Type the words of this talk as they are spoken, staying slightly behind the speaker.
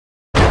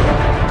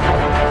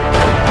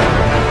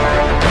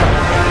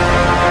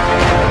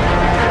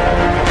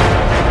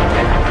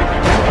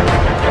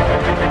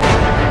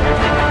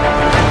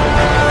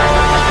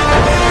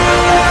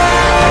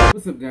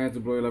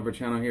guys, the BLU-RAY Lover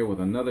channel here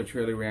with another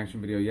trailer reaction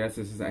video. Yes,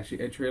 this is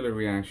actually a trailer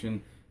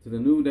reaction to the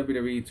new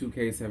WWE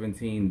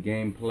 2K17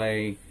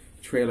 gameplay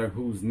trailer,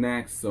 Who's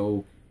Next.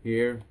 So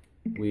here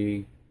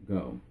we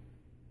go.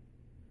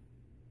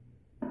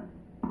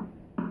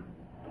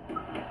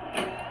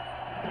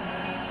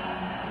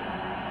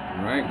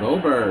 Alright,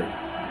 Goldberg.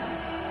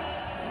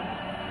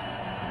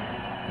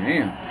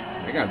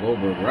 Damn, they got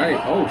Goldberg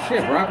right. Oh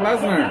shit, Brock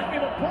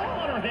Lesnar.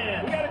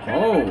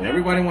 Oh,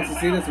 everybody wants to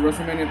see this at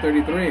WrestleMania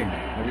 33.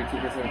 Wwe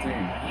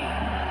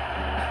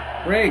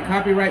 2K17. Great,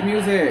 copyright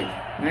music.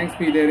 Thanks,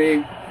 P.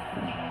 Diddy.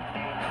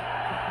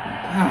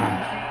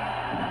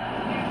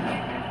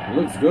 It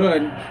looks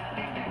good.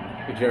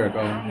 Good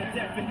Jericho.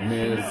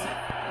 Miz.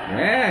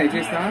 Yeah,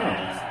 AJ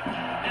Styles.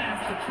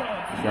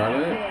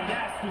 Charlotte.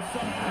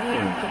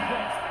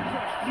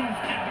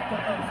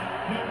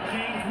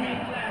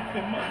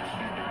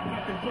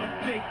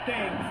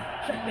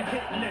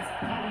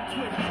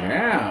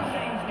 Yeah.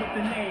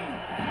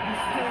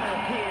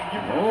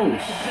 Oh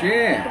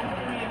shit.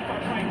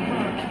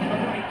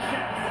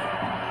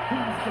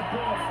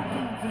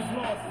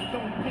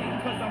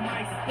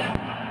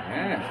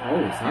 Yeah.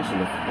 Oh, Sasha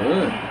looks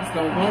good.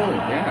 Stone Cold.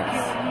 Yes.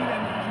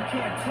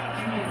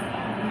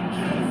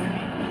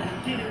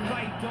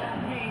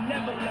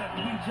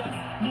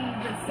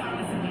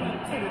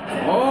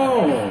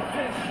 Oh.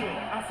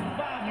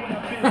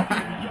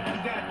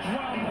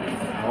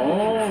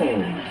 Oh.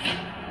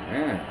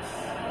 Yes.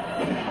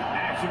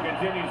 Action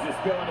continues to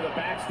spill into the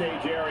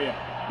backstage area.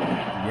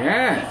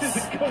 Yes.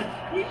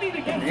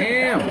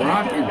 Damn,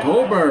 Brock and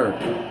Goldberg.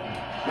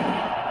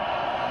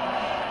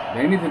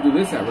 They need to do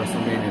this at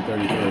WrestleMania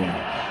 33.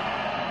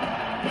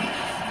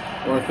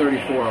 Or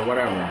 34, or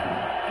whatever.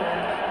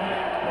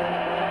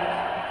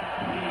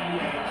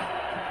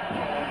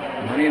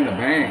 Money in the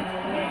Bank.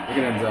 Look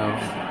at Enzo.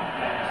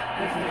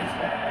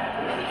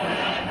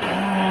 Oh.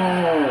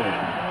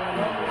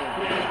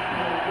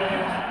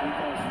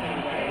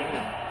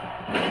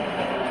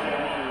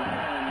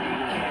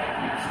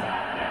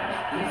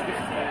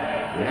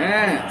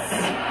 Yes.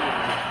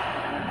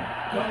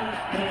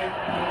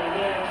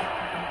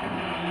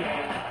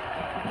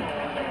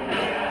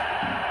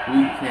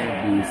 We can't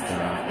be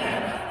stopped.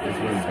 This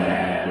was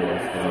bad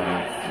boys for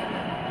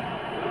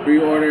us.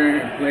 Pre-order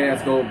and play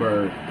as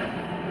Goldberg.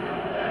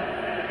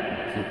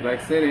 Suplex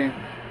City.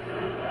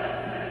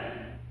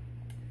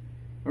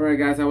 Alright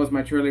guys, that was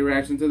my trailer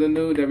reaction to the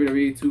new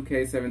WWE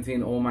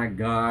 2K17 oh my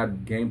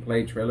god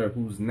gameplay trailer,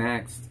 Who's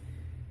Next.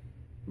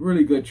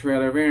 Really good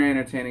trailer, very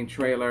entertaining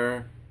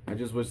trailer. I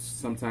just wish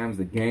sometimes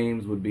the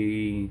games would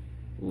be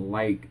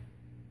like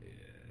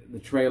the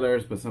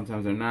trailers, but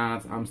sometimes they're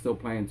not. I'm still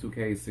playing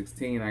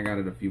 2K16. I got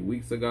it a few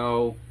weeks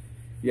ago.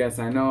 Yes,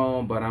 I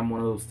know, but I'm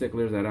one of those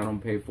sticklers that I don't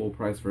pay full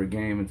price for a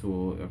game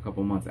until a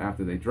couple months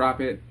after they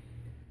drop it.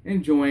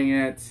 Enjoying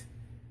it.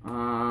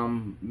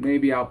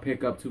 Maybe I'll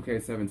pick up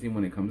 2K17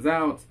 when it comes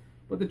out.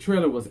 But the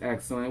trailer was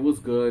excellent. It was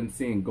good.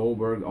 Seeing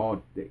Goldberg,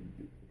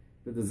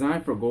 the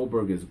design for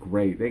Goldberg is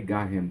great. They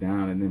got him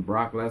down. And then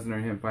Brock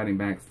Lesnar, him fighting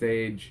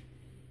backstage.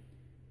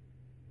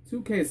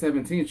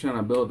 2K17 is trying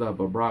to build up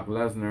a Brock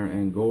Lesnar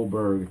and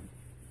Goldberg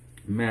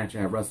match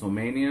at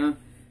WrestleMania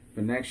for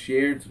next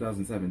year,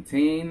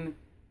 2017.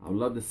 I would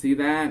love to see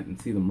that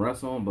and see them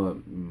wrestle, but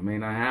it may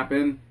not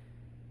happen.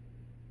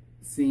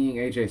 Seeing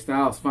AJ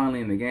Styles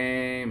finally in the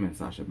game, and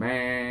Sasha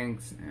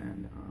Banks,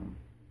 and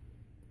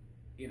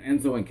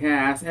Enzo and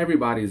Cass,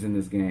 everybody's in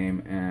this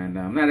game, and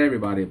not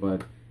everybody,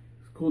 but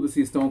it's cool to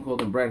see Stone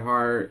Cold and Bret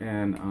Hart,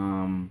 and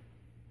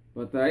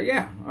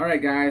yeah.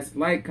 Alright guys,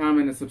 like,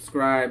 comment, and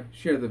subscribe,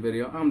 share the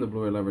video. I'm the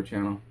BLU-RAY Lover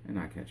channel, and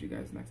I'll catch you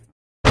guys next time.